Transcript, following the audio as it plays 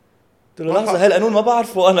قلت له لحظة هالقانون ما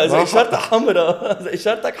بعرفه أنا. إذا ما إشارتك حمراء إذا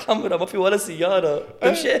إشارتك حمراء ما في ولا سيارة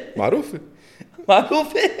تمشي. معروفة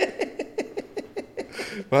معروفة.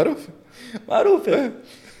 معروفة. معروفة.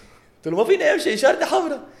 قلت له ما فيني أمشي إشارتي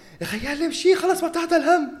حمراء. يا خيال امشي خلاص ما تحت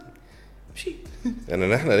الهم امشي. يعني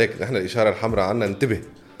نحن الإشارة الحمراء عنا انتبه.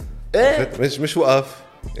 إيه مش وقف.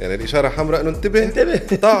 يعني الإشارة الحمراء إنه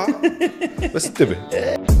انتبه طاع بس انتبه.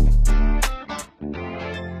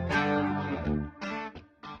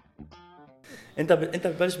 انت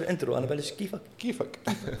بتبلش بالانترو انا بلش كيفك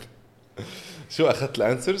شو أخذت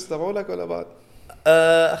الانسرز تبعولك ولا بعد؟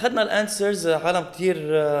 اخذنا الانسرز. عالم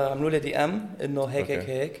كتير عملوا لي دي ام انه هيك هيك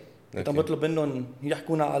هيك. كنت بطلب منهم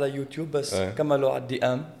يحكونا على يوتيوب بس كملوا على الدي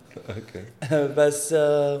ام. اوكي بس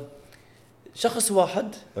شخص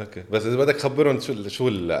واحد. اوكي بس اذا بدك خبرهم شو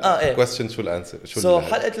الكويستشن شو الانسر شو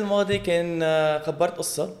حلقه الماضي كان خبرت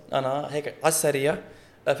قصه انا هيك على السريع.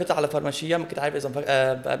 فتت على فارماسية ما كنت عارف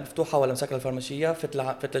اذا مفتوحه ولا مسكره الفارماسية.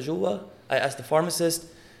 فت لجوا اي asked the pharmacist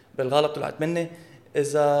بالغلط طلعت مني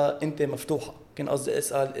اذا انت مفتوحه. كان قصدي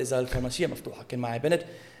اسال اذا الفارماسية مفتوحه. كان معي بنت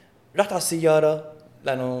رحت على السياره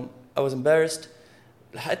لانه I was embarrassed.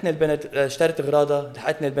 لحقتني البنت اشتريت اغراضها.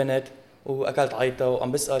 لحقتني البنت واكلت عيطه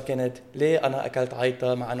وعم بسال كانت ليه انا اكلت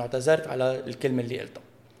عيطه مع انه اعتذرت على الكلمه اللي قلتها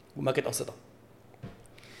وما كنت قصدها.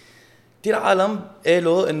 كثير عالم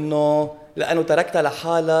قالوا انه لانه تركتها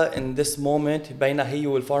لحالها in this moment بينها هي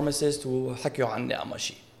والفارماسيست وحكيوا عني اما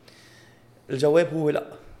شيء. الجواب هو لا.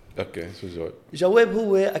 اوكي شو الجواب؟ الجواب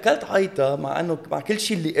هو اكلت عيطه مع انه مع كل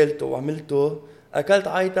شيء اللي قلته وعملته اكلت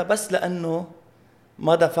عيطه بس لانه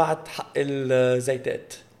ما دفعت حق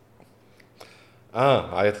الزيتات.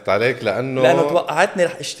 عيطت عليك لانه توقعتني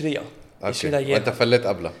رح اشتريها. اوكي وانت فلت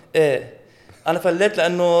قبلها. ايه انا فلت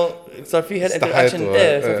لانه صار في هالانتراكشن.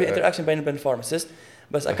 صار في انتراكشن بين الفارماسيست.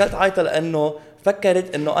 بس اكلت عيطه لانه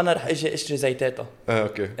فكرت انه انا رح اجي اشتري زيتاتها.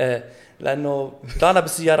 اوكي لانه طلعنا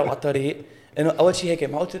بالسياره وعلى الطريق انه اول شيء هيك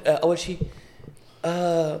ما قلت اول شيء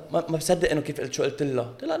ما بصدق انه كيف قلت شو قلت لها.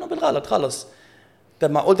 قلت لها انه بالغلط خلص.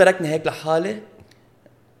 طب معقول تركني هيك لحالي.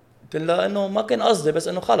 قلت لها انه ما كان قصدي بس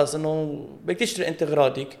انه خلص انه بدك تشتري انت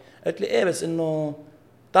اغراضك. قالت لي ايه بس انه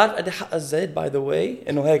تعرف قد ايه حق الزيت باي ذا واي.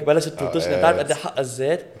 انه هيك بلشت تلطشني تعرف قد ايه حق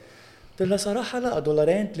الزيت. قلت لها صراحه لا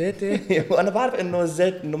 $2 3 وانا بعرف انه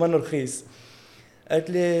الزيت انه منه رخيص. قالت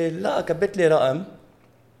لي لا كبت لي رقم.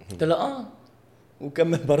 قلت لها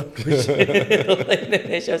وكمل برك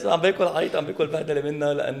ليش بس عم باكل عيط عم باكل بهدله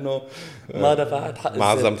منها لانه ما دفعت حق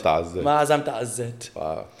الزيت. ما عزمت على الزيت.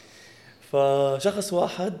 فشخص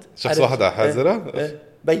واحد على حاضره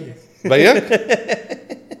بيك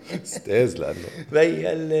استاذ لانه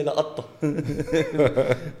بي اللي لقطه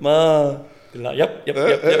ما لا يب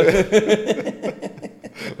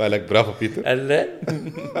مالك برافو بيتر.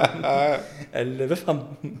 اللي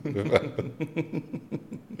بفهم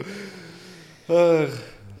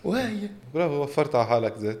وهي برافو وفرت على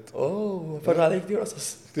حالك زيت. وفرت علي كتير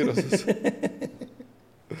قصص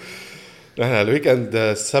نحن الويكند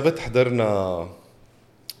السبت حضرنا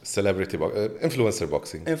celebrity influencer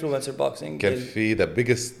boxing كان في the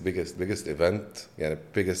biggest event يعني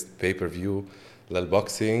biggest pay per view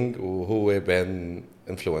للبوكسينج وهو بين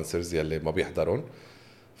influencers يلي ما بيحضرون.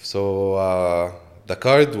 so the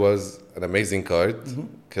card was an amazing card.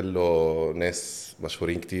 كله ناس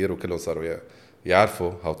مشهورين كتير وكلهم صاروا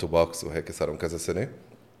يعرفوا how to box وهيك صاروا كذا سنة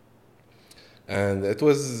and it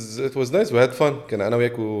was nice we had fun. كنا أنا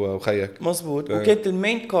وياك وخيك مزبوط. وكانت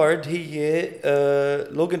المين كارد هي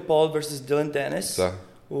لوغان بول versus ديلان دانيس صح.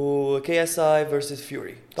 وكي اس اي versus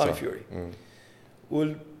فيوري تومي فيوري.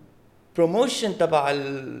 والبروموشن تبع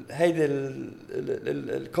هيدا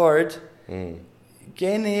الكارد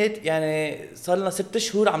كانت يعني صار لنا 6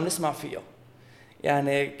 شهور عم نسمع فيها.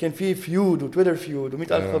 يعني كان في فيود وتويتر فيود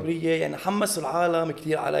و100,000 خبرية يعني حمسوا العالم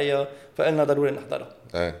كتير عليها فقلنا ضروري نحضرها.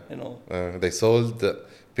 they sold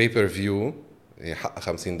pay per view هي حق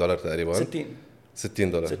 $50 تقريبا $60.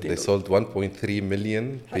 they sold 1.3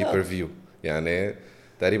 million pay per view يعني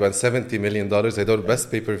تقريبا $70 million هدول بس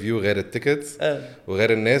pay per view غير التيكتس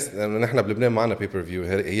وغير الناس. نحن بلبنان معنا pay per view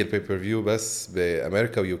هي الباي بير فيو بس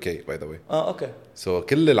بأمريكا و UK by the way. اوكي so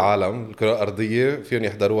كل العالم الكرة الأرضية فيهم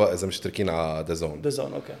يحضروها إذا مشتركين على دازون.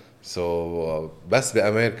 اوكي so بس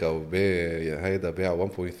بأمريكا هيدا بيع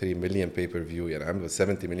 1.3 مليون pay per view يعني عملوا $70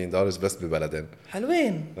 million بس ببلدين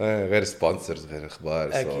حلوين غير sponsors غير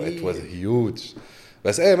إخبار. so it was huge.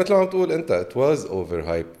 بس مثل ما عم تقول أنت it was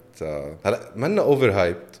overhyped. هلا منا اوفر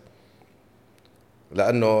هايبد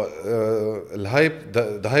لانه الهايب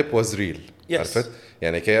the hype was real. عرفت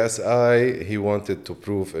يعني KSI he wanted to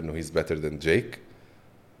prove انه he's better than Jake.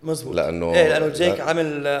 مزبوط لانه جيك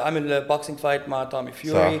عمل بوكسينج فايت مع تومي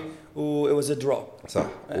فيوري و it was a draw. صح.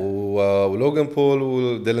 ولوغان بول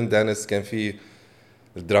وديلان دانيس كان في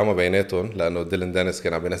الدراما بيناتهم لانه ديلان دانيس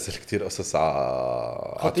كان عم ينزل كتير قصص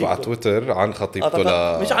على تويتر عن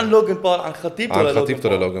خطيبته مش عن لوغان بول، عن خطيبته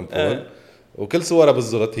للوغان بول. وكل صورها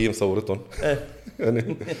بالزلط هي مصورتهم.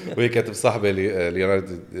 يعني وهي كاتب صاحبه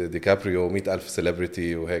ليوناردو دي كابريو 100,000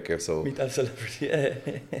 سيلبرتي وهيك 100,000 سيلبرتي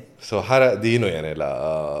حرق دينه يعني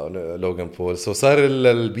لوغان بول. صار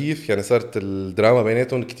البيف يعني صارت الدراما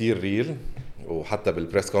بيناتهم كتير ريل. وحتى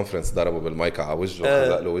بالبريس كونفرنس ضربوا بالمايك على وجهه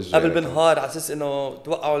وحزق له وجهه قبل بنهار على اساس انه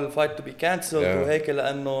توقعوا الفايت تو بي كانسلد وهيك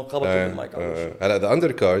لانه خبطوا بالمايك على وجهه. هلا ذا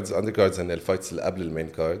اندر كاردز هن الفايتس اللي قبل المين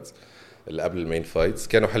كاردز، اللي قبل المين فايتس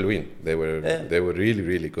كانوا حلوين. they were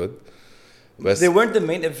really good. بس they weren't the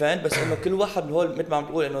main event. بس انه كل واحد من هول مثل ما عم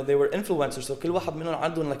بقول انه they were influencers. so كل واحد منهم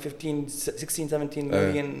عندهم like 16 17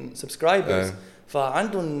 million subscribers.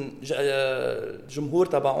 فعندهم جمهور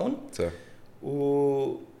تبعهم.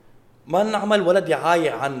 ما نعمل ولا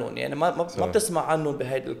دعاية عنهم يعني ما بتسمع عنهم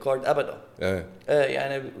بهيدا الكارد ابدا.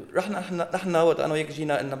 يعني نحن وقت انا وياك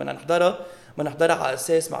جينا انه بدنا نحضرها على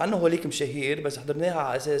اساس مع انه هوليك مشاهير، بس حضرناها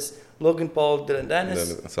على اساس لوغان بول، ديلان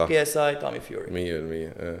دانيس، كي اس اي، تومي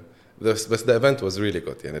فيوري 100%. بس the event was really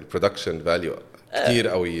good يعني البرودكشن فاليو كتير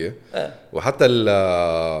قوية. وحتى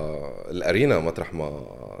الارينا مطرح ما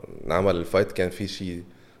نعمل الفايت كان في شيء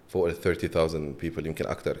فوق ال 30,000 people يمكن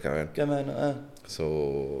اكتر كمان. so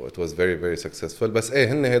it was very successful. بس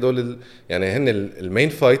هن هدول يعني هن المين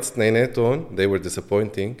فايتس اثنيناتهم they were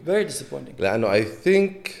very disappointing لانه I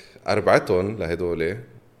think اربعتهم لهدول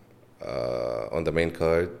on the main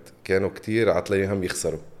card كانوا كتير عطليهم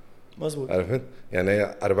يخسروا. مزبوط. عرفت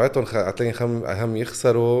يعني اربعتهم عطليهم هم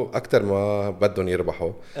يخسروا اكتر ما بدهم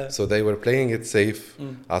يربحوا. so they were playing it safe.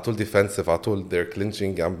 على طول defensive، على طول they're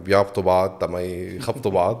clinching، عم بيعبطوا بعض تما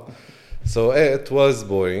يخبطوا بعض. so it was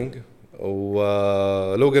boring.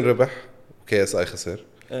 ولوغان ربح وكي اس اي خسر.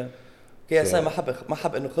 كي اس اي ما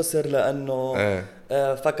حب انه خسر لانه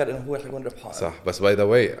فكر انه هو رح يكون ربحان. صح. بس باي ذا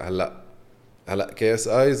واي هلا كي اس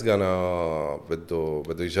اي از غانا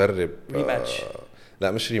بده يجرب ريماتش.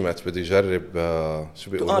 لا مش ريماتش، بده يجرب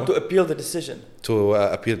شو بيقولوا to appeal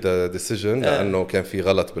the decision لانه كان في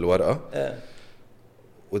غلط بالورقه.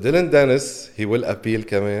 وديلان دانيس he will appeal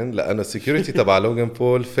كمان لانه security تبع لوغان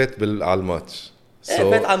بول فات على الماتش.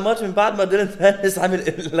 فات على الماتش من بعد ما ديلان دانيس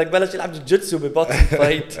عمل لك بلش يلعب جوجيتسو ببطل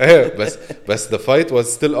فايت. بس the fight was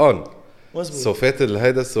still on. مزبوط. so فات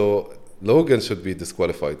هيدا so Logan should be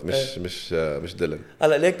disqualified مش ديلان.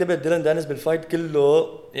 هلا ليك تبع ديلان دانيس بالفايت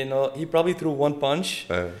كله he probably threw one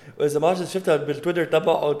punch. واذا ما شفتها بالتويتر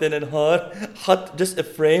تبعه تاني نهار حط just a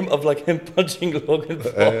frame of like him punching Logan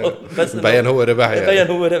Paul. بس بين هو ربح يعني. بين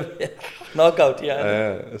هو ربح knock out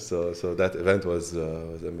يعني. so that event was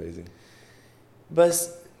amazing. بس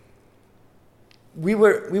we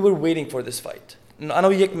were waiting for this fight. انا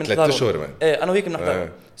وياك من 3 شهور انا وياك بنحضر.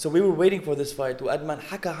 so we were waiting for this fight. وقد ما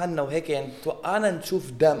حكى عنا وهيك يعني توقعنا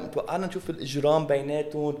نشوف دم، توقعنا نشوف الاجرام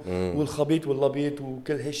بيناتهم والخبيط واللبيط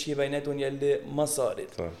وكل هالشيء بيناتهم يلي ما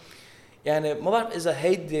صارت. يعني ما بعرف اذا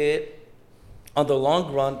هيدي on the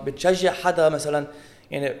long run بتشجع حدا مثلا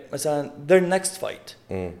يعني مثلا their next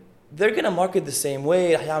fight they're gonna market the same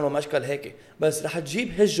way، رح يعملوا مشكل هيك. بس رح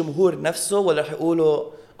تجيب هالجمهور نفسه ولا رح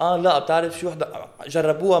يقولوا لا بتعرف شو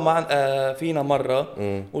جربوها مع فينا مرة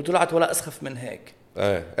وطلعت ولا أسخف من هيك.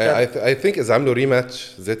 I think إذا عملوا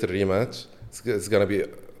ريماتش زيت الريماتش it's gonna be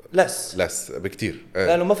less بكتير.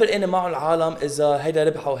 لأنه ما فرقنا معه العالم إذا هيدا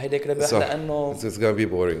ربح أو هيداك ربح لأنه it's gonna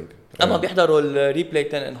be boring. أما بيحضروا الريبلاي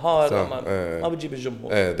تنهار ما بتجيب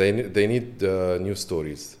الجمهور. they need new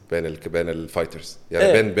stories بين الفايترز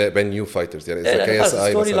يعني بين new fighters يعني إذا كي اس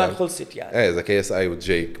اي مثلا خلصت يعني إذا كي اس اي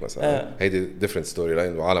وجيك مثلا هيدي different story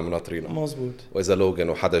line وعالم ناطرينه. مزبوط. وإذا لوغان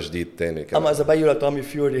وحدا جديد تاني كمان. أما إذا بيو لتومي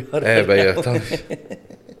فيوري بيو تومي.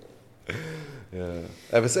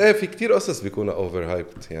 بس في كتير قصص بيكونوا اوفر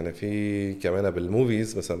هايبد يعني. في كمان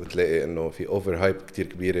بالموفيز مثلا بتلاقي انه في اوفر هايب كتير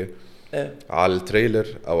كبيره على التريلر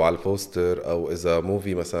او على البوستر، او اذا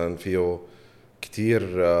موفي مثلا فيه كتير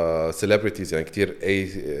سيلبرتيز يعني كتير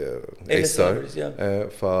اي ستار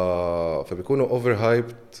فبيكونوا اوفر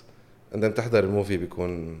هايبد عندما تحضر الموفي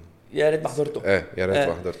بيكون يا ريت ما حضرته. يا ريت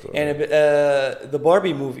ما حضرته يعني ذا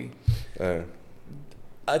باربي موفي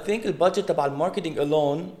I think البادجت تبع الماركتينج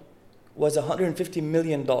alone was $150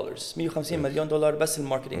 million. $150 مليون بس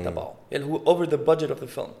الماركتينج تبعه اللي هو over the budget of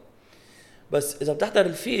the film. بس إذا بتحضر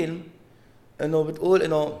الفيلم إنه بتقول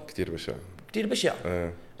إنه كتير بشع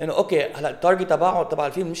إنه أوكي هلا التارجت تبع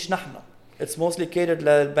الفيلم مش نحن. It's mostly catered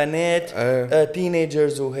للبنات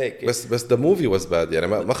teenagers وهيك. بس the movie was bad يعني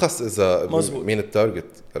ما خص إذا مين التارجت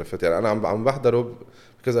عرفت يعني. أنا عم بحضره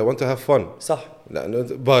because I want to have fun. صح. لأنه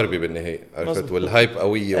باربي بالنهاية عرفت والهايب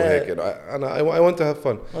قوية وهيك أنا I want to have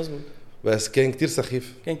fun. مزبوط. بس كان كتير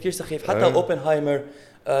سخيف. حتى أوبنهايمر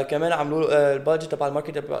كمان عملوا البادجت تبع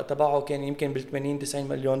الماركت تبعه كان يمكن بال$80-90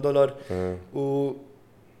 مليون دولار. و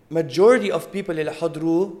majority of people اللي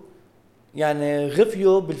حضروه يعني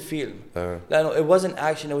غفيوا بالفيلم لأنه it wasn't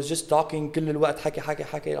action, it was just talking كل الوقت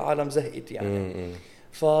حكي العالم زهقت يعني.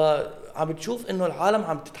 فعم بتشوف إنه العالم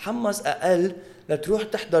عم تتحمس أقل لتروح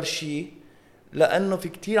تحضر شيء لأنه في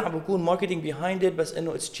كتير عم بيكون marketing behind it, بس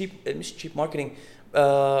إنه it's cheap, مش cheap marketing,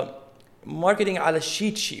 marketing على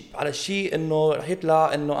الشيء cheap, على الشيء إنه رح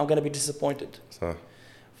يطلع إنه I'm gonna be disappointed. صح.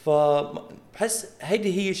 فبحس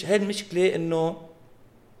هيدي هي المشكلة إنه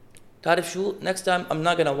تعرف شو next time I'm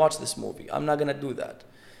not gonna watch this movie, I'm not gonna do that.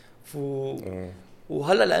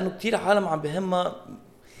 وهلا لأنه كتير عالم عم بهمها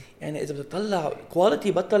يعني إذا بتطلع quality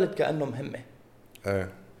بطلت كأنه مهمة.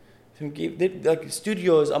 فهم كيف؟ like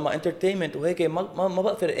studios أما entertainment وهيك ما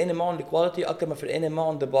بقى فرقانة معهم الكواليتي أكتر ما فرقانة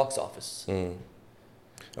معهم the box office.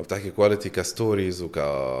 عم بتحكي كواليتي كستوريز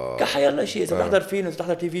كحيالله شيء. إذا بتحضر فيلم، إذا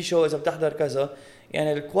بتحضر تي في شو، إذا بتحضر كذا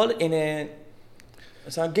يعني الكواليتي يعني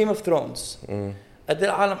مثلا Game of Thrones قد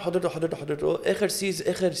العالم حضرته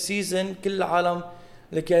آخر سيزن كل العالم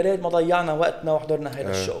لك يا ريت ما ضيعنا وقتنا وحضرنا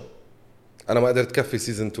هذا الشو. أنا ما قدرت كفي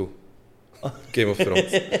سيزن 2 Game of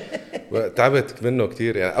Thrones. تعبت منه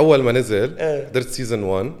كتير يعني. أول ما نزل حضرت سيزن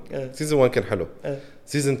 1. سيزن 1 كان حلو.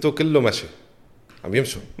 سيزن 2 كله ماشي عم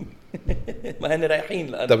يمشوا. ما هن رايحين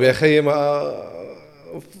لأنه طب يا أخي ما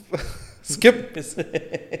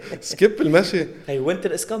سكيب المشي. هي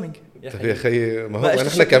وينتر إس كامينج. طب يا أخي ما هو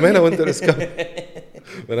نحن كمان وينتر إس كامينج.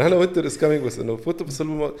 أنا وينتر إس كامينج بس إنه فوت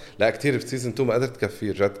بصلوا لا كتير. في سيزن 2 ما قدرت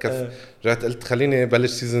كفي. رجعت قلت خليني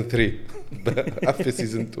بلش سيزن 3 أقفل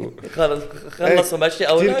سيزن 2 خلص وماشي.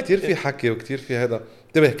 أو كتير في حكي وكتير في هذا.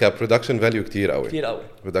 انتبه كبرودكشن فاليو كتير قوي.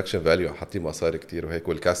 برودكشن فاليو حاطين مصاري كتير وهيك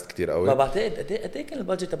والكاست كتير قوي. ما بعتقد قد كان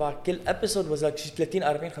البادجت تبع كل ابيسود وزاك شي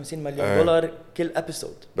 30-40-50 مليون دولار كل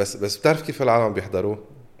ابيسود. بس بتعرف كيف العالم بيحضروه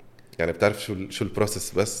يعني؟ بتعرف شو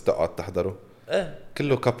البروسيس بس تقعد تحضره؟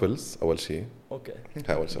 كله كابلز اول شيء. اوكي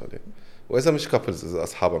هاي اول شغله. واذا مش كابلز اذا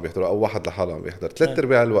اصحاب عم بيحضروا او واحد لحاله عم بيحضر 3/4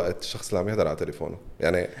 الوقت الشخص اللي عم يحضر على تليفونه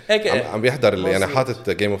يعني عم بيحضر اللي يعني حاطط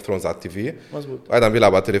جيم اوف ثرونز على التي في مزبوط قاعد عم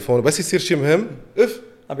بيلعب على تليفونه بس يصير شيء مهم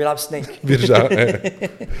عم بيلعب سنيك بيرجع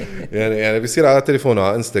يعني بيصير على تليفونه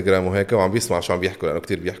على انستغرام وهيك وعم بيسمع شو عم بيحكوا لانه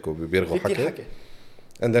كتير بيحكوا بيرغوا حكي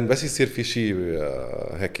اندن بس يصير في شيء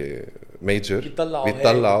هيك ميجر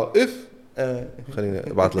بيطلعوا خليني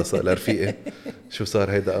ابعث لرفيقي شو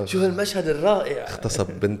صار هيدا شو هالمشهد الرائع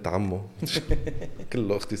اغتصب بنت عمه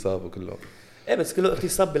كله اغتصاب وكله بس كله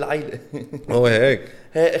اغتصاب بالعيله هو هيك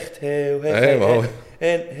هي اخت هي وهيك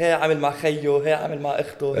هي عامل مع خيه هي عامل مع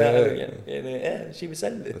اخته هي يعني شيء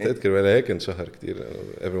بيسلي بتذكر ولا هيك انشهر كتير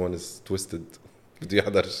everyone is twisted بده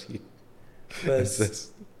يحضر شيء بس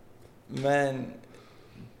مان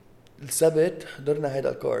السبت حضرنا هيدا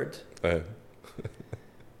الكارد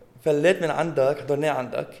فليت من عندك حضرناه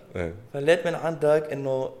عندك فليت من عندك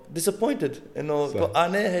انه disappointed انه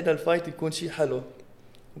توقعناه هيدا الفايت يكون شيء حلو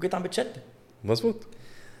وكنت عم بتشتت. مزبوط.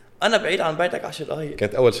 انا بعيد عن بيتك 10 دقائق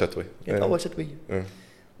كانت اول شتوي اول شتويه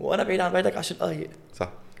وانا بعيد عن بيتك 10 دقائق صح.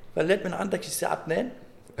 فليت من عندك الساعه 2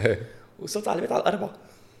 وصلت على البيت على 4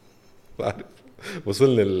 بعرف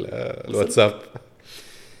وصلني الواتساب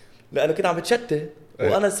لانه كنت عم بتشتت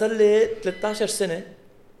وانا صار لي 13 سنه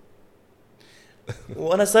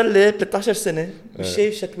وانا صار لي 13 سنه مش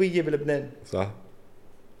شايف شتويه بلبنان صح.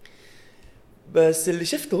 بس اللي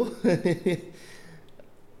شفته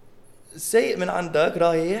سايق من عندك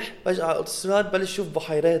رايح فجأة على الاوتوستراد بلش شوف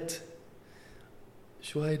بحيرات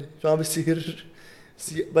شو هيدا شو عم بيصير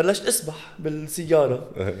بلشت اسبح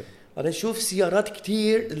بالسيارة بعدين شوف سيارات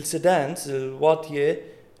كتير السيدانز الواطية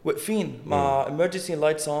واقفين مع emergency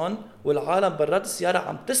lights on والعالم برات السيارة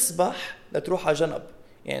عم تسبح لتروح على جنب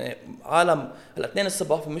يعني عالم هلا 2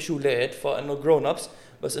 الصبح فمش ولاد فانه جرون ابس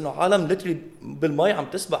بس انه عالم ليتري بالمي عم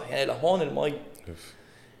تسبح يعني لهون المي.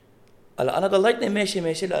 هلا انا ضليتني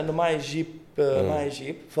ماشي لانه معي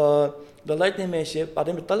جيب فضليتني ماشي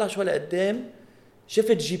بعدين بتطلع شوي لقدام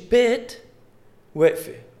شفت جيبات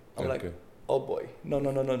واقفه I'm like oh boy no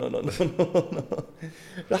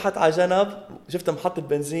رحت على جنب شفت محطة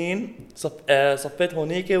بنزين صفيت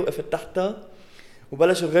هونيك وقفت تحتها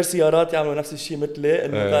وبلشوا غير سيارات يعملوا نفس الشيء مثلي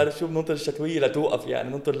انه تعرف شو بننطر الشتويه لتوقف يعني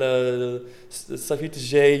ننطر للصيفيه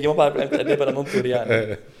الجاي ما بعرف امتى قد ايه بدنا ننطر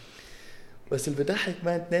يعني بس اللي بضحك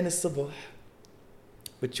مان 2 الصبح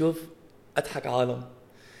بتشوف اضحك عالم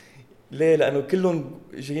ليه لانه كلهم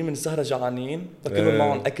جايين من السهره جعانين فكلهم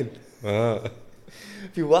معهم اكل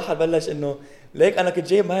في واحد بلش انه ليك انا كنت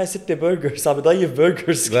جايب معي 6 برجرز، عم بضيف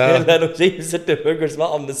برجرز كمان لانه جايب 6 برجرز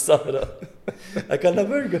معه من السهره. اكلنا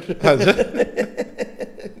برجر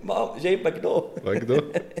معه جايب ماكدو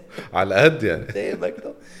على قد يعني جايب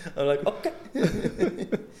ماكدو. انا لك اوكي.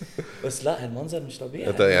 بس لا المنظر مش طبيعي.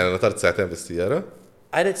 انت يعني نطرت ساعتين بالسياره؟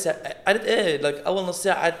 قعدت ايه لك اول نص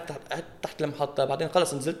ساعه قعدت تحت المحطه، بعدين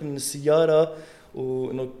خلص نزلت من السياره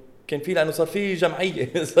وانه كان في لانه صار في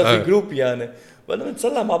جمعيه صار في جروب يعني بدنا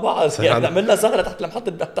نتسلى مع بعض يعني عملنا سهره تحت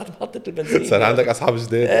محطه البنزين. صار عندك اصحاب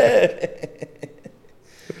جداد.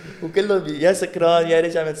 وكله يا سكران يا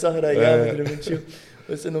رجع من سهره يا مدري من شو.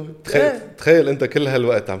 بس انه تخيل انت كل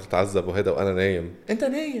هالوقت عم تتعذب وهيدا وانا نايم. انت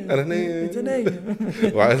نايم انت نايم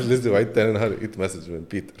وعاد لزي وعيد تاني نهار لقيت مسج من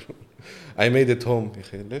بيتر I made it home.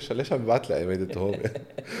 يا اخي ليش عم ببعث لي I made it home؟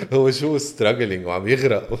 هو شو struggling وعم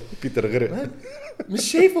يغرق. بيتر غرق.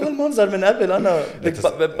 مش شايفه هالمنظر من قبل.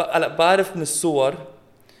 انا بعرف من الصور،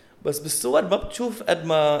 بس بالصور ما بتشوف قد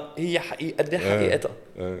ما هي حقيقة قد ايه حقيقتها.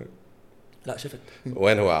 لا شفت.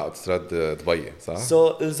 وين هو على اوتوستراد دبي صح؟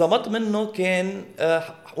 الزمط منه كان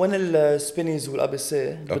وين السبينيز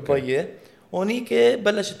والابسي بدبي. هونيك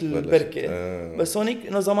بلشت البركة. بس هونيك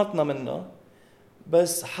انه زمطنا منه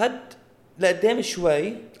بس حد لقدام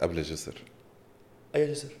شوي قبل الجسر.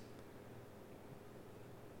 اي جسر؟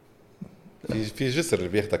 في جسر اللي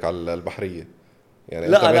بياخدك على البحرية يعني.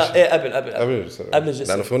 لا ايه قبل الجسر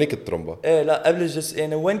لانه في هونيك الترمبة. ايه لا قبل الجسر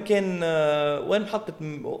يعني. وين كان وين محطة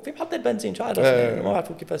في محطة بنزين شو عارف يعني ما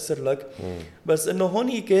بعرف كيف افسر لك. بس انه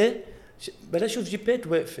هونيك بلاش اشوف جيبات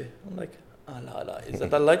واقفة. لا اذا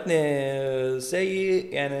طلعتني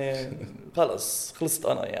سيء يعني خلصت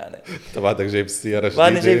انا يعني. طب بعدك جايب السيارة جديدة.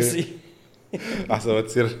 بعدني جايب سي احسن ما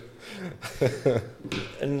تصير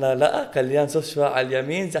قلنا لا خلينا نصف شوي على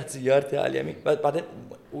اليمين. زحت سيارتي على اليمين بعدين.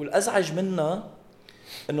 والازعج منها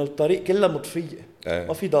انه الطريق كله مطفيه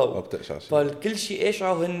ما في ضوء فكل شيء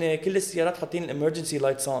اشعه هن كل السيارات حاطين الامرجنسي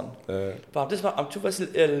لايتس اون. فعم تسمع عم تشوف بس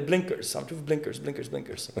البلينكرز عم تشوف بلينكرز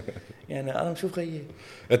يعني انا بشوف غيي.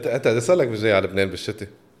 انت صار لك جاي على لبنان بالشتاء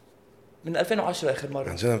من 2010 اخر مره.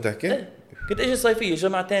 عن جد عم تحكي؟ كنت اجي صيفيه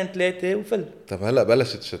جمعتين 3 وفل. طب هلا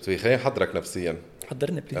بلشت الشتويه خليني احضرك نفسيا.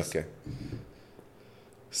 حضرني بليز. اوكي.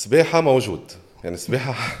 سباحه موجود يعني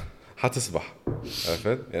سباحه حتسبح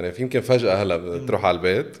عرفت يعني. في يمكن فجاه هلا تروح على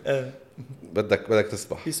البيت بدك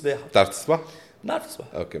تسبح. في سباحه. بتعرف تسبح؟ بنعرف نسبح.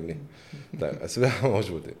 اوكي منيح. طيب السباحه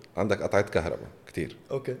موجوده. عندك قطعه كهرباء كتير.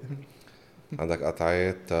 اوكي. عندك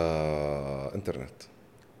قطعه انترنت.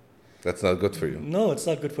 That's not good for you. No, it's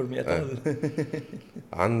not good for me at all.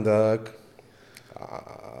 عندك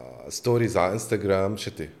ستوريز على انستغرام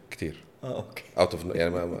شتي كتير. اوكي. اوت اوف يعني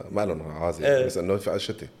ما لهم عازي بس انه في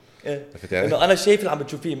شتي. يعني انه انا شايف اللي عم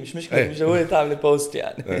بتشوفيه مش مشكله مش ضروري تعمل بوست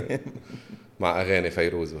يعني. مع اغاني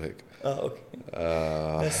فيروز وهيك. اوكي.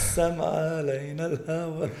 السمع علينا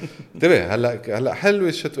الهوى. انتبه هلا حلوه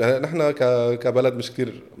الشتويه. نحن كبلد مش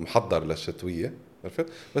كتير محضر للشتويه عرفت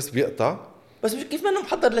بس بيقطع. بس مش كيف ما انه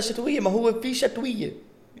محضر للشتويه ما هو في شتويه.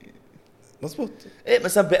 مزبوط. ايه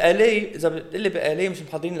مثلا بقالي اذا بتقول لي بقالي مش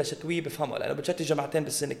محضرين للشتويه بفهمها لانه بتشتي جمعتين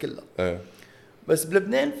بالسنه كلها. بس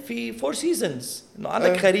بلبنان في 4 سيزونز انه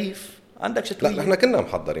عندك خريف عندك شتويه. لا نحن كنا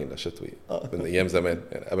محضرين للشتويه من ايام زمان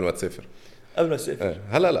يعني قبل ما تسافر.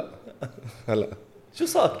 هلا لا هلا شو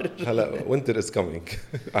صار؟ هلا winter is coming.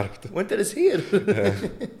 عرفت winter is here.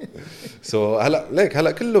 هلا ليك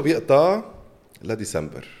هلا كله بيقطع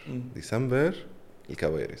لديسمبر. ديسمبر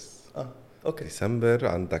الكوارث. اوكي. ديسمبر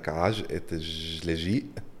عندك عجقة الجلاجيق.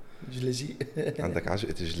 عندك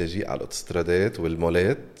عجقة الجلاجيق على الاوتوسترادات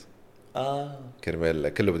والمولات.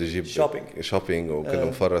 كرمال كله بده يجيب شوبينج وكله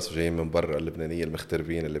مفرس وجايين من برا. اللبنانية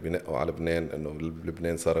المغتربين اللي بينقوا على لبنان انه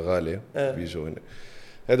لبنان صار غالي بيجوا هنا.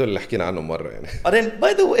 هدول اللي حكينا عنهم مرة يعني. بعدين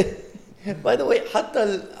باي ذا واي حتى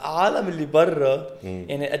العالم اللي برا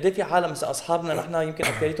يعني قد ايه في عالم مثل اصحابنا نحن يمكن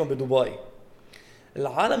اكثريتهم بدبي.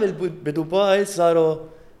 العالم اللي بدبي صاروا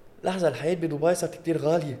لحظة الحياة بدبي صارت كتير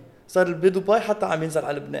غالية. صار بدبي حتى عم ينزل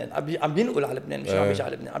على لبنان عم بينقل على لبنان مش عم يجي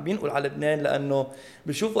على لبنان عم بينقل على لبنان لأنه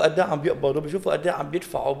بيشوفوا قد ايه عم بيقبضوا بيشوفوا قد ايه عم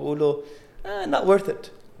بيدفعوا بيقولوا not worth it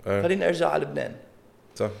خليني ارجع على لبنان.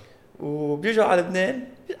 صح. وبيرجعوا على لبنان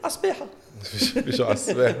على السباحة. بيجوا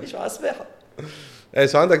على السباحة. ايه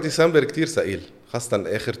شو عندك ديسمبر كتير سئيل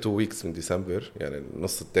خاصة اخر 2 ويكس من ديسمبر يعني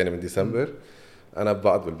النص الثاني من ديسمبر انا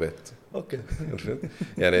بقعد بالبيت. اوكي.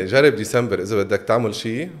 يعني جرب ديسمبر اذا بدك تعمل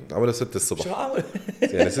شيء تعمله 6 الصبح. شو اعمل؟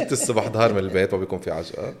 يعني 6 الصبح ظهر من البيت ما بيكون في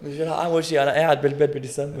عجقه. مش رح اعمل شيء انا قاعد بالبيت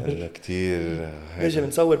بديسمبر كتير. نيجي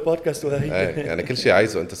بنصور بودكاست وهي يعني كل شيء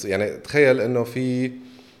عايزه انت يعني تخيل انه في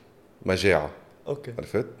مجاعه اوكي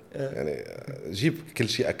عرفت يعني جيب كل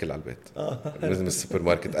شيء اكل على البيت من السوبر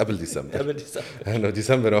ماركت قبل ديسمبر انه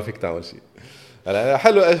ديسمبر ما فيك تعمل شيء. هلا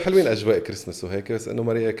حلوين اجواء كريسمس وهيك بس انه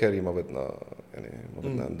ماريا كاري ما بدنا يعني ما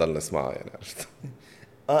بدنا نضل نسمعها يعني عرفت.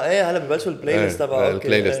 ايه هلا ببلشوا البلاي ليست تبع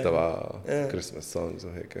البلاي ليست تبع كريسمس سونجز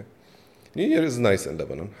وهيك. نيو يير از نايس ان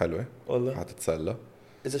لبنان حلوه والله حتتسلى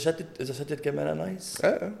اذا شتت كمان نايس.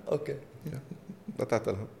 اوكي لا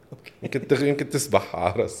تعتلها يمكن تسبح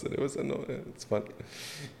على راس بس انه اتس فن.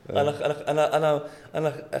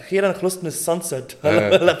 انا اخيرا خلصت من السانسيت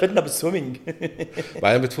هلا فتنا بالسويمنج.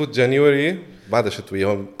 بعدين بتفوت جانيوري بعدها شتويه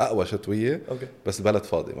هون اقوى شتويه بس البلد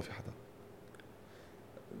فاضي ما في حدا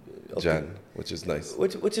جان which is nice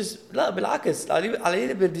which is لا بالعكس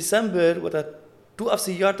على بديسمبر وقت توقف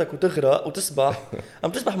سيارتك وتغرق وتسبح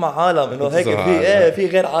عم تسبح مع عالم انه هيك في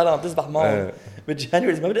غير عالم عم تسبح معهم.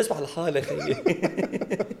 بالجانيوري ما بدي اسبح لحالي خيي.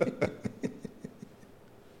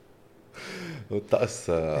 والطقس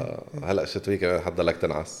هلا شتوي كمان حضر لك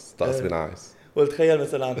تنعس طقس بنعس. وتخيل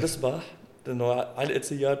مثلا عم تسبح انه علقت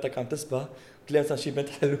سيارتك عم تسبح تلاقي مثلا شي بنت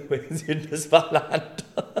حلوه يصير تسبح لعندها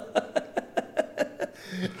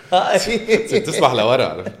تصير تسبح لورا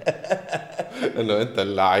عرفت انه انت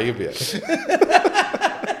اللعيب يعني.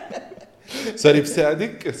 سوري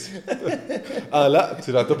بساعدك لا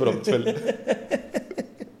بتصير تبرم تفل.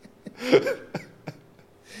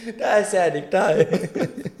 تعال ساعدك تعال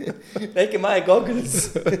هيك معي جوجلز.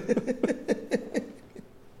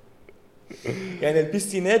 يعني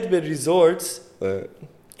البيستينات بالريزورتس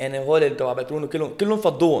يعني هول اللي تبع بترون كلهم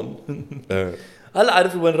فضوهم. هلا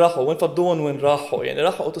عرفوا وين راحوا وين فضوهم وين راحوا يعني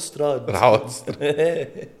راحوا اوتوستراد.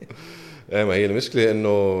 ما هي المشكله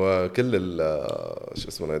انه كل شو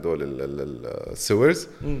اسمه هدول السيورز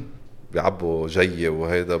بيعبوا جيه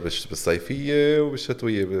وهيدا بالصيفيه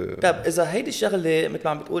وبالشتويه طيب اذا هيدي الشغله مثل ما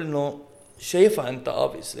عم بتقول انه شايفها انت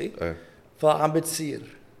obviously فعم بتصير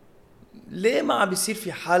ليه ما عم بيصير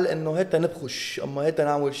في حل انه هيدا نبخش اما هيدا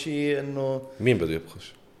نعمل شيء انه مين بده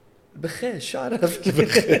يبخش بخش عرفت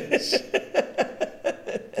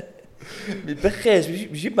بيبخش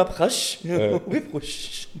بيجيب مبخش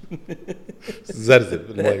وبيبخش زرزب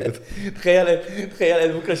المي.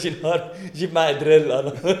 تخيل بكره شي نهار جيب معي دريل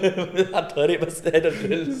انا على الطريق بس هذا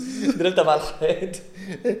دريل تبع الحيط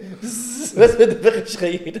بس بدي بخش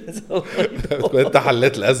خيي انت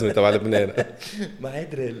حليت الازمه تبع لبنان معي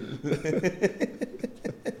دريل.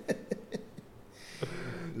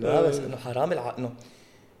 لا بس انه حرام العقل.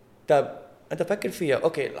 طب انت فكر فيها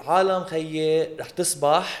اوكي العالم خيي رح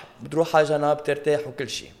تسبح بتروح على جنب ترتاح وكل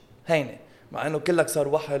شيء هينه مع انه كلك صار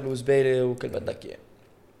وحل وزباله وكل بدك اياه.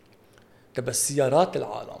 طب بس سيارات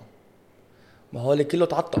العالم ما هو اللي كله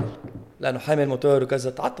تعطل لانه حامل موتور وكذا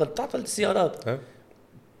تعطل السيارات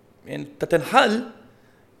يعني تتنحل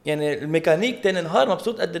يعني الميكانيك تاني نهار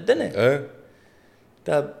مبسوط قد الدنيا.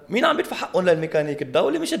 طب مين عم يدفع حقهم للميكانيك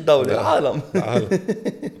الدولة مش الدولة العالم.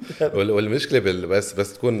 والمشكلة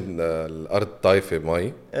بس تكون الأرض طايفة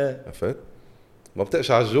مي عرفت ما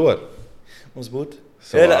بتقشع الجوار مزبوط.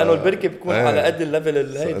 لأنه البركة بتكون على قد الليفل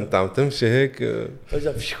اللي انت عم تمشي هيك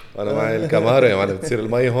انا معي الكاميرا يعني بتصير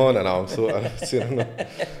المي هون انا عم سوق انا بتصير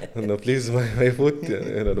انه بليز ما يفوت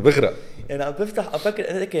يعني انه بغرق يعني عم بفتح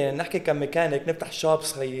افكر هيك نحكي كميكانيك نفتح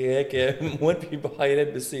شوبس هيك وين في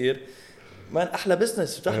بحيرات بصير مان احلى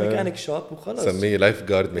بزنس فتح ميكانيك شوب وخلص سميه لايف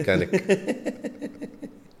جارد ميكانيك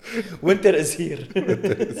وينتر ازهير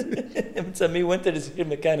بنسميه وينتر ازهير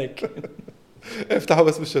ميكانيك افتحوا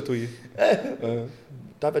بس بالشتويه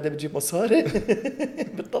بتعرف قد ايه بتجيب مصاري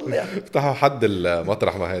بتطلع افتحوا حد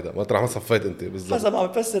المطرح ما هيدا مطرح ما صفيت انت بالضبط حسب ما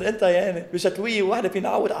عم تفسر انت يعني بشتويه واحده فينا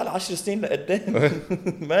نعود على 10 سنين لقدام.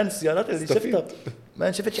 مان السيارات اللي شفتها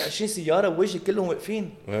مان شفت شي 20 سياره ووجهي كلهم واقفين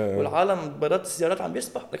والعالم برات السيارات عم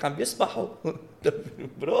بيسبح لك عم بيسبحوا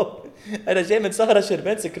برو انا جاي من سهره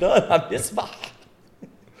شربان سكران عم بيسبح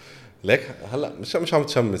ليك هلا مش عم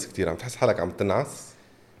تشمس كتير عم تحس حالك عم تنعس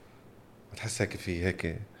بتحس هيك في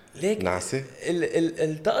هيك ليك نعسه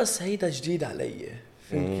الطقس هيدا جديد علي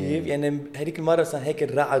فهمت كيف يعني هذيك المره صار هيك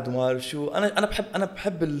الرعد وما شو انا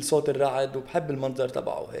بحب الصوت الرعد وبحب المنظر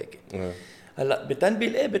تبعه هيك هلا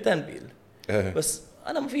بتنبيل بتنبيل بس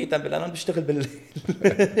انا ما في تنبيل انا بشتغل بالليل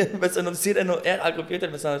بس انه بصير انه قاعد على الكمبيوتر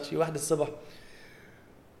مثلا شي واحد الصبح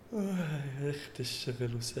اخت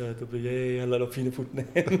الشغل وساعته بيا هلا لو فيني فوت نام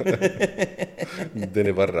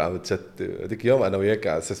الدنيا برا عم تشت هذيك يوم انا وياك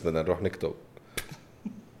على اساس بدنا نروح نكتب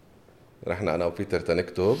رحنا انا وبيتر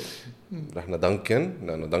تنكتب رحنا دانكن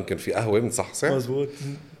لانه دانكن في قهوه بنصحصح مزبوط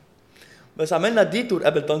بس عملنا ديتور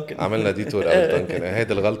قبل دانكن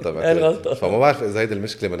هيدي الغلطه فما بعرف اذا هيدي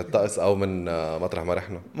المشكله من الطقس او من مطرح ما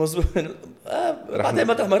رحنا مزبوط بعدين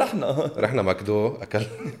مطرح ما رحنا ماكدو اكل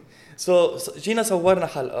جينا صورنا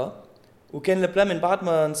حلقة وكان البلان من بعد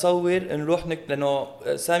ما نصور نروح لأنه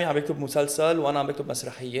سامي عم يكتب مسلسل وأنا عم بكتب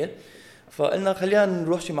مسرحية فقلنا خلينا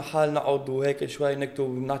نروح شي محل نقعد وهيك شوي نكتب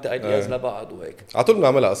ونعطي ايدياز لبعض وهيك على طول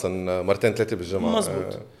بنعملها اصلا مرتين ثلاثه بالجمعه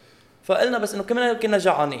مزبوط فقلنا بس انه كمان كنا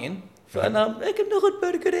جعانين فانا هيك بناخذ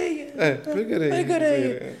برجريه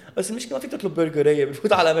برجريه بس المشكله ما فيك تطلب برجريه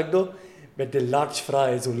بتفوت على ماكدو بدي اللارج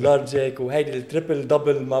فرايز واللارج هيك وهيدي التريبل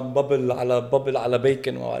دبل ما بابل على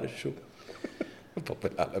بيكن ما بعرف شو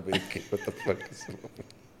بابل على بيكن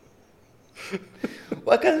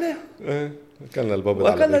واكلناه اكلنا البابل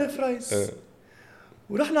واكلنا الفرايز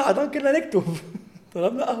ورحنا قعدان كنا نكتب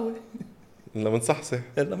طلبنا قهوه قلنا منصحصح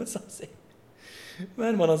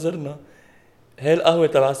وين مناظرنا هي القهوه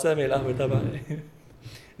تبع سامي القهوه تبعي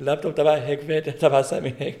اللابتوب تبعي هيك فاتح تبع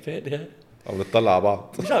سامي هيك فاتح عم نطلع على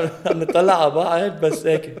بعض مش عم نطلع على بعض بس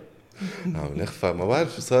هيك عم نخفى ما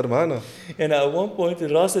بعرف شو صار معنا يعني at one point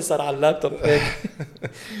راسي صار على اللابتوب هيك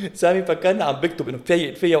سامي فكرني عم بكتب انه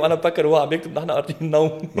فايق فيا وانا بفكر هو عم يكتب نحن قاعدين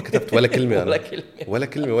نوم ما كتبت ولا كلمه انا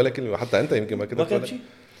ولا كلمه حتى انت يمكن ما كتبت ولا شيء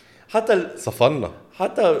حتى صفنا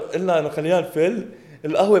حتى قلنا انه خلينا نفل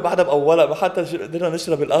القهوه بعدها باولها ما حتى قدرنا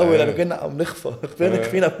نشرب القهوه لانه كنا عم نخفى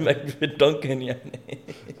فينا بالدنكن يعني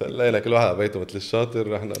لقينا كل واحد على بيته مثل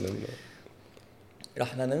الشاطر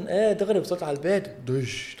رحنا ايه دغري وصلت على البيت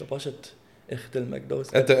دش طبشت اخت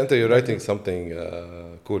المكدوس انت you're writing something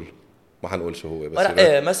cool ما حنقول شو هو بس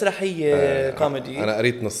ايه مسرحيه كوميدي انا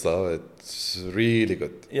قريت نصها it's really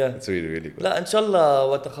good it's really good لا ان شاء الله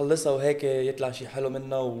وقت اخلصها وهيك يطلع شيء حلو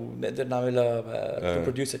منها ونقدر نعملها to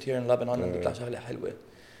produce it here in Lebanon وتطلع شغله حلوه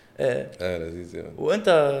لذيذ يعني.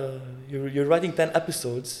 وانت you're writing 10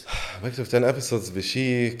 episodes بكتب 10 episodes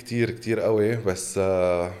بشيء كتير قوي بس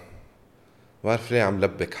ما بعرف ليه عم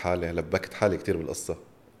لبكت حالي كتير بالقصة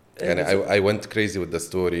يعني I went crazy with the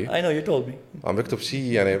story I know you told me عم بكتب شيء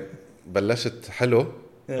يعني بلشت حلو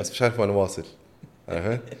بس مش عارف وين واصل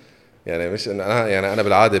يعني مش أنا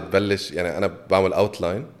بالعادة ببلش يعني أنا بعمل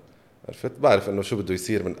outline عرفت بعرف إنه شو بده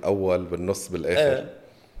يصير من أول بالنص بالآخر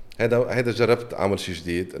هيدا جربت أعمل شيء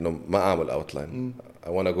جديد إنه ما أعمل outline I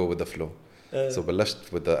wanna go with the flow so بلشت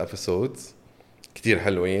with the episodes كتير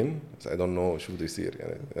حلوين بس I don't know شو بده يصير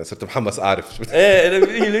يعني صرت محمس أعرف شو أنا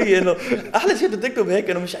بيقولي إنه أحلى شيء بدك تكتب هيك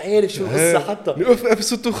أنا مش عارف شو القصة حتى نقف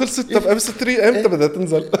episode 2 خلصت طب episode 3 إمتى بدها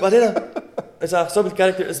تنزل بعدين إذا حسب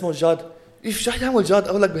الكاركتر اسمه جاد إيش رح يعمل جاد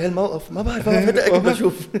أقول لك بهالموقف ما بعرف أنا فتح أكيد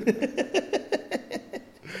بشوف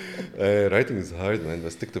writing is hard man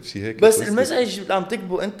بس تكتب شيء هيك بس المزعج اللي عم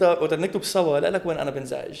تكتبه أنت وقت نكتب سوا لا لك وين أنا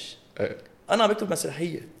بنزعج أنا عم بكتب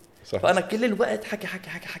مسرحية فأنا كل الوقت حكي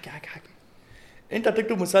انت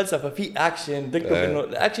بتكتب مسلسل ففي اكشن تكتب انه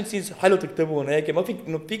الاكشن سينز حلو تكتبهم هيك ما فيك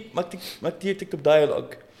انه فيك ما كثير تكتب دايالوج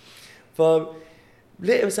ف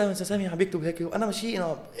ليه بس سامي عم بيكتب هيك وانا ماشي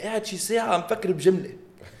انه قاعد شي ساعه عم فكر بجمله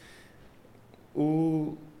و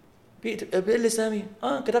بيقول لي سامي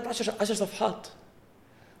كتبت 10 صفحات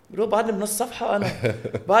برو بعدني بنص صفحه انا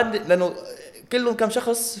بعد لانه كلهم كم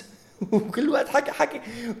شخص وكل وقت حكي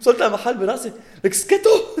وصلت لمحل براسي لك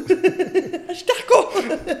اسكتوا ايش تحكوا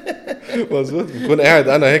مزبوط بكون قاعد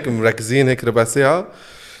انا هيك مركزين هيك ربع ساعه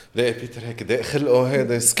لاقي بيتر هيك داق خلقه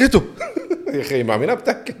هذا اسكتوا يا اخي مع مين عم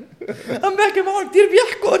تحكي عم بحكي معهم كثير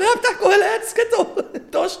بيحكوا انا بتحكوا هلا اسكتوا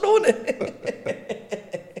انتوا شلون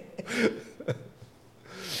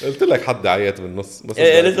قلت لك حد عيط بالنص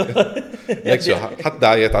لك شو حد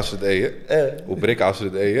عيط 10 دقايق وبريك 10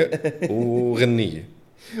 دقايق وغنيه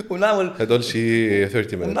ونعمل هدول شيء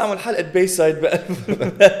 30 minutes ونعمل حلقه بي سايد بقى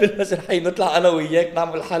بالمسرحيه نطلع انا وياك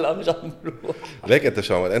نعمل حلقه مش عم نروح ليك انت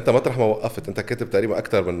شو عملت انت مطرح ما وقفت انت كاتب تقريبا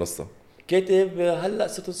اكثر من نصها كاتب هلا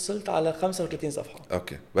وصلت على 35 صفحه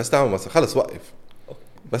اوكي بس تعمل خلص وقف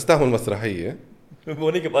بس تعمل مسرحيه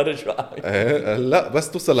هونيك بقرر شو اعمل لا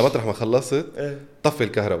بس توصل لمطرح ما خلصت طفي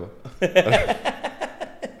الكهرباء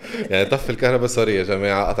يعني طفي الكهرباء سوري يا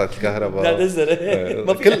جماعه قطعت الكهرباء لا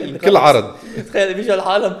تزر كل عرض تخيل بيجوا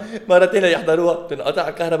العالم مرتين يحضروها تنقطع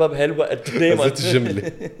الكهرباء بهالوقت دائما زيت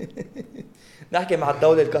الجمله نحكي مع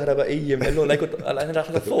الدوله الكهربائيه بنقول لهم ليكو انا رح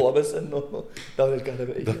احذفوها بس انه الدوله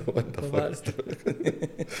الكهربائيه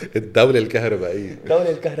الدوله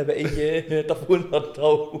الكهربائيه طفوا لنا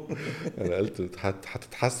الضوء انا قلت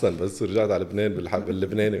حتتحسن بس رجعت على لبنان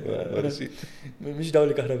باللبناني ولا شيء مش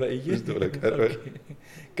دوله كهربائيه مش دوله كهربائيه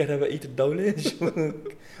كهربائيه الدوله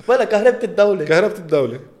ولا كهرباء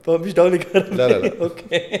الدوله فمش دوله كهربائيه لا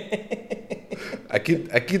اوكي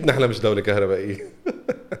اكيد نحن مش دوله كهربائيه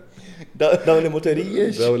دولة موتورية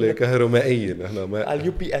دولة كهرومائية نحن ما على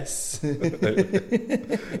اليو بي اس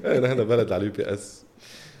نحن بلد على اليو بي اس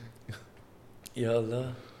يا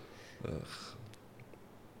الله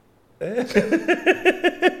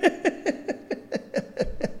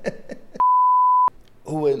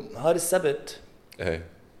نهار السبت ايه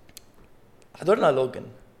حضرنا لوجن.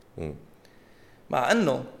 مع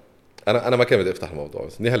انه انا ما كان بدي افتح الموضوع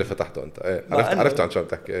بس منيح اللي فتحته انت. ايه عرفت عن شو عم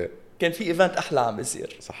تحكي. ايه كان في ايفنت احلى عم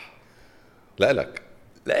بيصير. صح. لا لك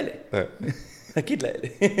ايه. اكيد لا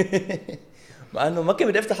مع انه ما كان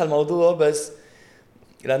بدي افتح الموضوع بس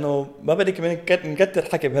لانه ما بدي كمان نكتر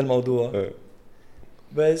حكي بهالموضوع. ايه.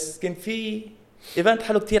 بس كان في ايفنت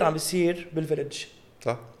حلو كتير عم بيصير بالفيلج.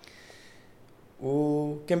 صح.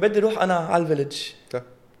 وكان بدي اروح انا على الفيلج. صح.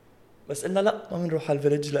 بس قلنا لا ما بنروح على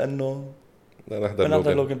الفيلج لانه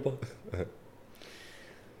نحضر لوجن بول.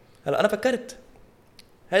 هلا انا فكرت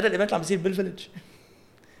هذا الايفنت اللي عم بيصير بالفيلج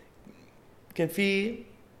كان في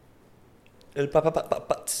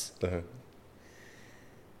الباباتس.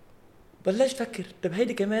 بلشت فكر طب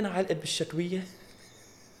هيدي كمان علقت بالشتويه.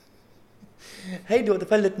 هيدي وقت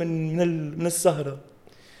فلت من السهره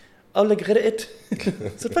اقول لك غرقت.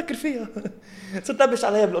 صرت فكر فيها صرت ابش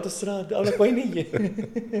عليها بالاوتوستراد اقول لك وين هي.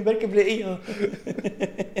 بركي بلاقيها.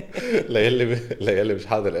 ليلي مش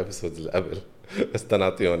حاضر الابيسودز اللي قبل بس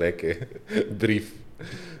تنعطيهم هيك بريف.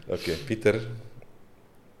 اوكي بيتر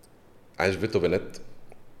عجبته بنت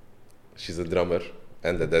she's a drummer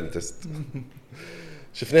and a dentist.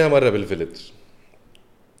 شفناها مرة بالفيلج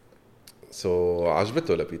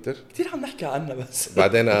عجبته لبيتر كتير عم نحكي عنها بس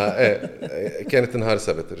بعدين كانت نهار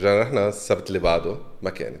سبت رجعنا رحنا السبت اللي بعده ما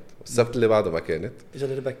كانت والسبت اللي بعده ما كانت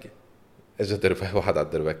اجا دربكة واحد على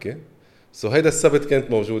الدربكة هيدا السبت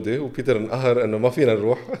كانت موجودة وبيتر انقهر انه ما فينا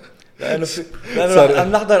نروح لانه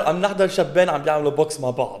عم نحضر شابين عم بيعملوا بوكس مع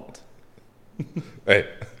بعض.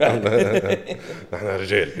 ايه نحن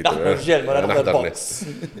رجال بيتر نحن رجال ما نحضر بوكس.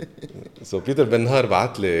 بيتر بالنهار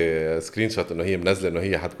بعت لي سكرين شوت انه هي منزله انه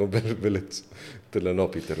هي حتكون بالفيلج. قلت له نو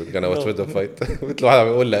بيتر انا واتش وذ فايت. مثل واحد عم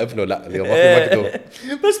يقول لابنه لا اليوم ما في مكتوب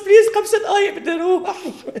بس بليز 5 دقايق بدي اروح.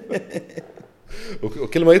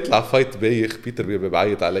 وكل ما يطلع فايت بايخ بيتر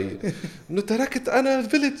بيعيط علي انه تركت انا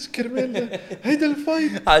الفيلج كرمال هيدا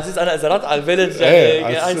الفايت. عزيز انا اذا رحت على الفيلج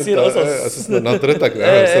يعني حيصير قصص اساسا ناطرتك.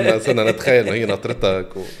 صرنا نتخيل انه هي ناطرتك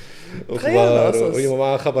وخبر وهي ما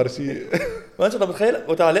معها خبر شيء. ما انت بتخيل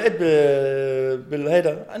وتعلقت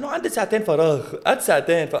بالهيدا انه عندي ساعتين فراغ قعدت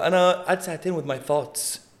ساعتين فانا قعدت ساعتين with my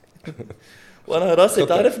thoughts. وانا راسي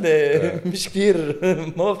تعرفني مش كتير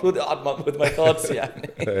ما مفروض اقعد with my thoughts يعني.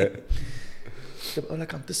 طب اقول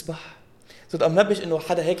لك عم تسبح صرت منبش انه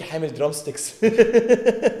حدا هيك حامل درام ستيكس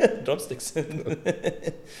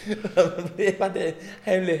بعد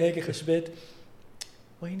حامل هيك خشبات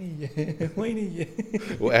وين هي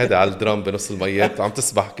وقاعده على الدرام بنص الميات وعم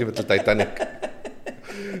تسبح كيف مثل التايتانيك.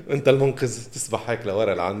 انت المنقذ تسبح هيك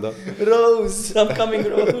لورا لعندها روز I'm coming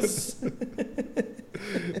روز.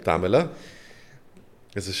 بتعملها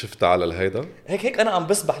اذا شفتها على الهيدا هيك انا عم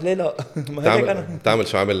بسبح ليه لا. ما هيك انا بتعمل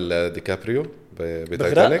شو عمل ديكابريو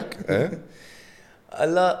بتايتانيك.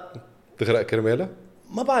 هلا تغرق كرمالها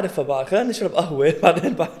ما بعرفها بقى. خلينا نشرب قهوه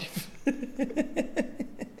بعدين بعرف.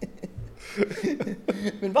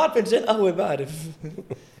 من بعد فنجان قهوه بعرف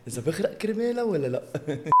اذا بغرق كرمالها ولا لا.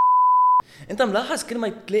 انت ملاحظ كل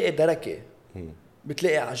ما تلاقي دركه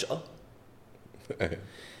بتلاقي عجقه.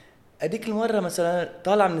 هذيك المره مثلا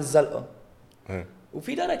طالع من الزلقه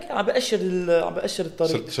وفي دركه عم بأشر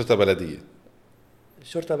الطريق. شرطه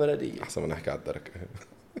بلديه احسن ما نحكي على الدركه.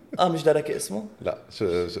 مش دركه اسمه لا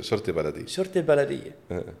شرطه بلديه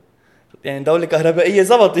يعني دولة كهربائية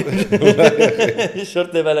زبطت.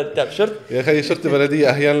 شرطة بلد طب يا أخي شرطة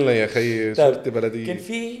بلدية أحيانا يا أخي شرطة بلدية. كان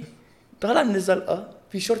في طالع من الزلقة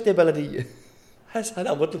في شرطة بلدية. حس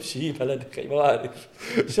هلا بطلب شيء بلد أخي ما بعرف.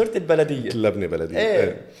 شرطة بلدية لبنة بلدية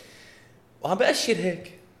ايه. وعم بأشر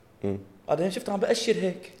هيك بعدين شفته عم بأشر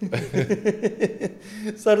هيك.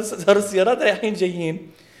 صار السيارات رايحين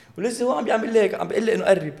جايين ولسه هو عم بيعمل لي هيك عم بيقول لي إنه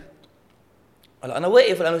قرب. هلا أنا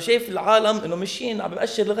واقف لأنه شايف العالم إنه مشين عم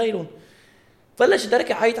بأشر لغيرهم. بلش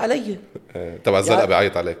دركة عيط علي تبع الزلقة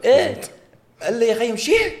بيعيط عليك. ايه قال لي يا خي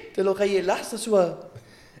مشي. قلت له خي لحظة شوي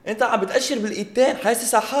انت عم بتأشر بالايدتين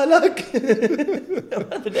حاسس على حالك.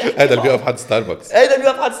 هذا اللي بيقف حد ستاربكس.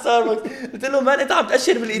 قلت له مان انت عم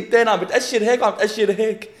بتأشر بالايدتين عم بتأشر هيك وعم بتأشر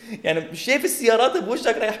هيك يعني مش شايف السيارات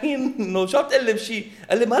بوشك رايحين انه شو بتقول لي مشي.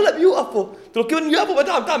 قال لي ما هلا بيوقفوا. قلت له كيف يوقفوا انت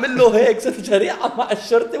عم تعمل له هيك. صرت شريعة مع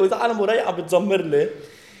الشرطة واذا عالم وراي عم بتزمر لي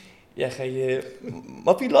يا خي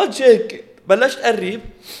ما في لوجيك. بلشت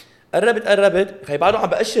قربت خي بعده عم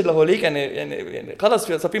بأشر لهوليك يعني خلص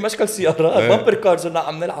صار في مشكل سيارات بامبر كارز صرنا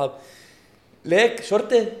عم نلعب ليك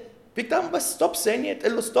شرطه فيك تعمل بس ستوب ثانيه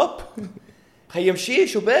تقول له ستوب. خي مشي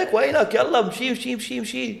شو بك وينك يلا مشي خي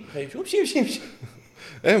شو مشي.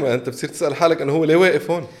 ايه ما انت بتصير تسأل حالك انه هو ليه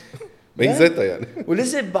واقف هون. ميزتها يعني.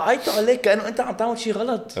 ولسه بعيطوا عليك كأنه انت عم تعمل شيء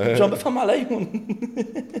غلط، مش عم بفهم عليهم.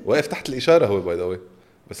 واقف تحت الاشاره هو باي ذا واي،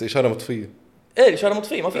 بس اشاره مطفيه. ايه الاشاره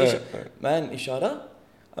مطفيه، ما في اشاره مان. اشاره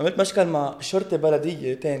عملت مشكل مع شرطه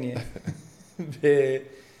بلديه تانية.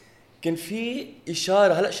 كان في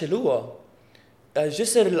اشاره هلا شالوها،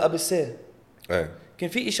 جسر الابسيه. كان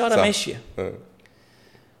في اشاره صح. ماشيه.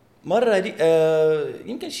 مره دي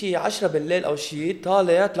يمكن شي 10 بالليل او شي،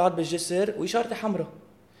 طلعت بالجسر واشارتي حمراء.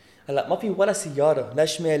 هلا ما في ولا سياره لا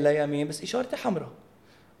شمال لا يمين، بس اشارتي حمراء.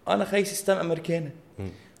 انا خي سيستم امريكاني،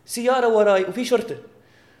 سياره وراي وفي شرطه،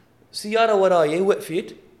 سياره وراي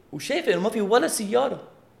وقفت وشايف انه ما في ولا سياره،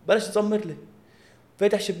 بلش تزمر لي،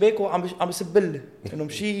 فاتح شباكه وعم بسبلي انه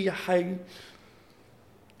مشي يا حي.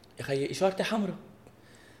 يا خي اشارتي حمراء.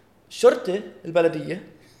 الشرطه البلديه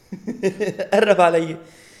قرب علي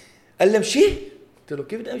قال لي مشي. قلت له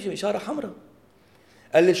كيف بدي امشي اشاره حمراء؟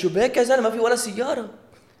 قال لي شو بك يا زلمه ما في ولا سياره.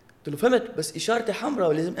 قلت له فهمت، بس اشارتي حمراء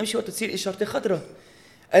ولازم امشي وقت تصير اشارتي خضراء.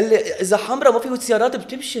 قال لي اذا حمراء ما في سيارات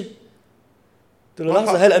بتمشي. قلت له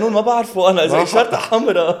لحظه هالقانون ما بعرفه انا، اذا اشارتك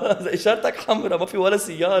حمراء اذا اشارتك حمراء ما في ولا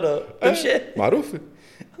سياره تمشي. معروفه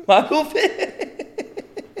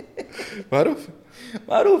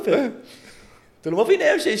قلت له ما فيني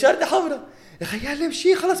امشي اشارتي حمراء. يا خيال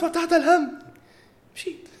مشي خلص ما تحت الهم.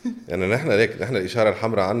 مشيت يعني نحن الاشاره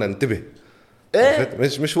الحمراء عنا انتبه. ايه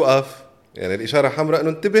مش وقف يعني الاشاره الحمراء انه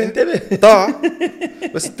انتبه طاع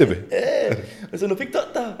بس انتبه. بس انه فيك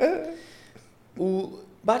تقطع.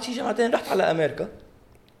 وبعد شي جمعتين رحت على امريكا.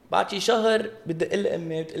 بعد شي شهر بدي لي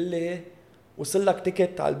امي بتقول لي وصل لك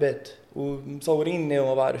تيكت على البيت ومصوريني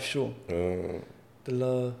وما بعرف شو. قلت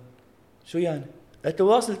لها شو يعني؟ قلت له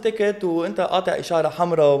واصل تيكت وانت قاطع اشاره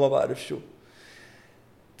حمراء وما بعرف شو.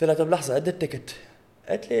 قلت لها طب لحظه قد التيكت؟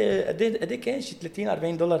 قالت لي قد كان شي 30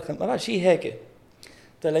 $40 ما بعرف شيء هيك.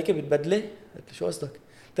 قلت لها هيك بتبدله؟ قلت له شو قصدك؟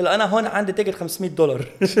 قلت لها انا هون عندي تيكت $500.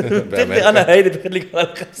 قلت لي انا هيدي باخذ لك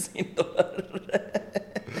 $50.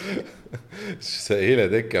 سهيله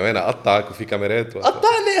ديك كمان اقطعك وفي كاميرات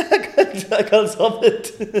قطعني. اكل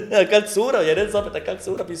ظابط اكلت صوره يا ريت ظابط اكلت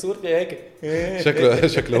صوره في صورتي هيك.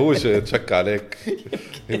 شكله هو تشك عليك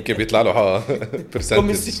يمكن بيطلع له برسنتج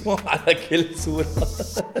كوميسيون على كل صوره.